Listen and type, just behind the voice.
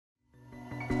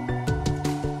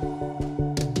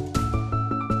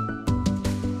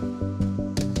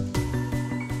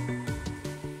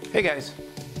Hey guys,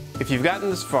 if you've gotten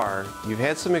this far, you've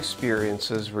had some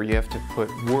experiences where you have to put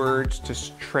words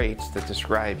to traits that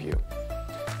describe you.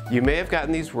 You may have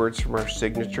gotten these words from our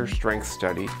signature strength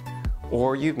study,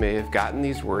 or you may have gotten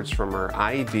these words from our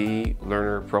IB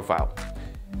learner profile.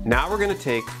 Now we're going to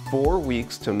take 4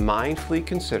 weeks to mindfully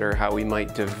consider how we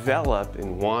might develop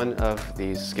in one of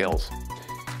these skills.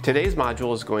 Today's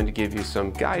module is going to give you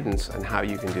some guidance on how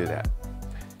you can do that.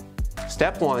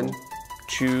 Step 1,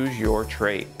 choose your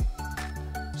trait.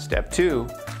 Step 2,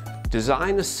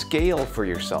 design a scale for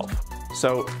yourself.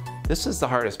 So this is the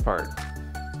hardest part.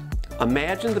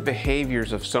 Imagine the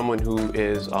behaviors of someone who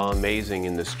is amazing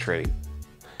in this trait.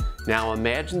 Now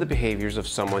imagine the behaviors of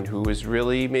someone who is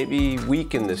really maybe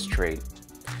weak in this trait.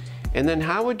 And then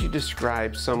how would you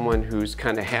describe someone who's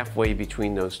kind of halfway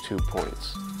between those 2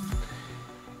 points?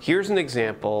 Here's an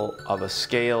example of a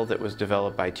scale that was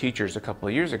developed by teachers a couple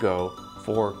of years ago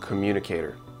for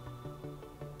communicator.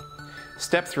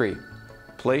 Step 3,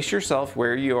 place yourself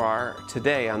where you are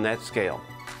today on that scale.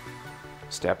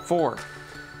 Step 4,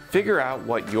 figure out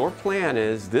what your plan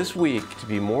is this week to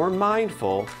be more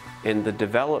mindful in the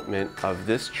development of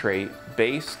this trait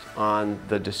based on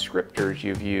the descriptors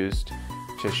you've used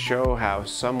to show how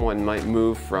someone might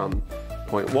move from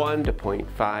point 1 to point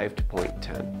 5 to point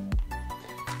 10.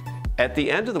 At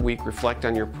the end of the week, reflect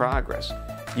on your progress.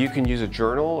 You can use a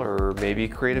journal or maybe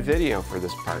create a video for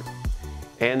this part.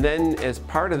 And then as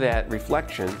part of that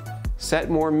reflection, set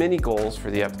more mini goals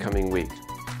for the upcoming week.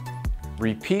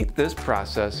 Repeat this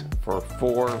process for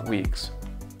 4 weeks.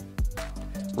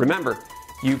 Remember,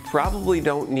 you probably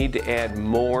don't need to add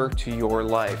more to your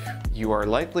life. You are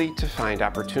likely to find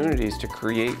opportunities to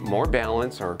create more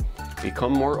balance or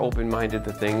become more open-minded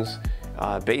to things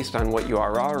based on what you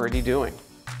are already doing.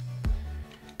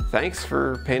 Thanks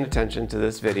for paying attention to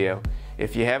this video.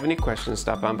 If you have any questions,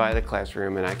 stop on by the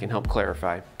classroom and I can help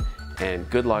clarify. And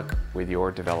good luck with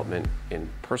your development in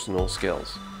personal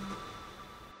skills.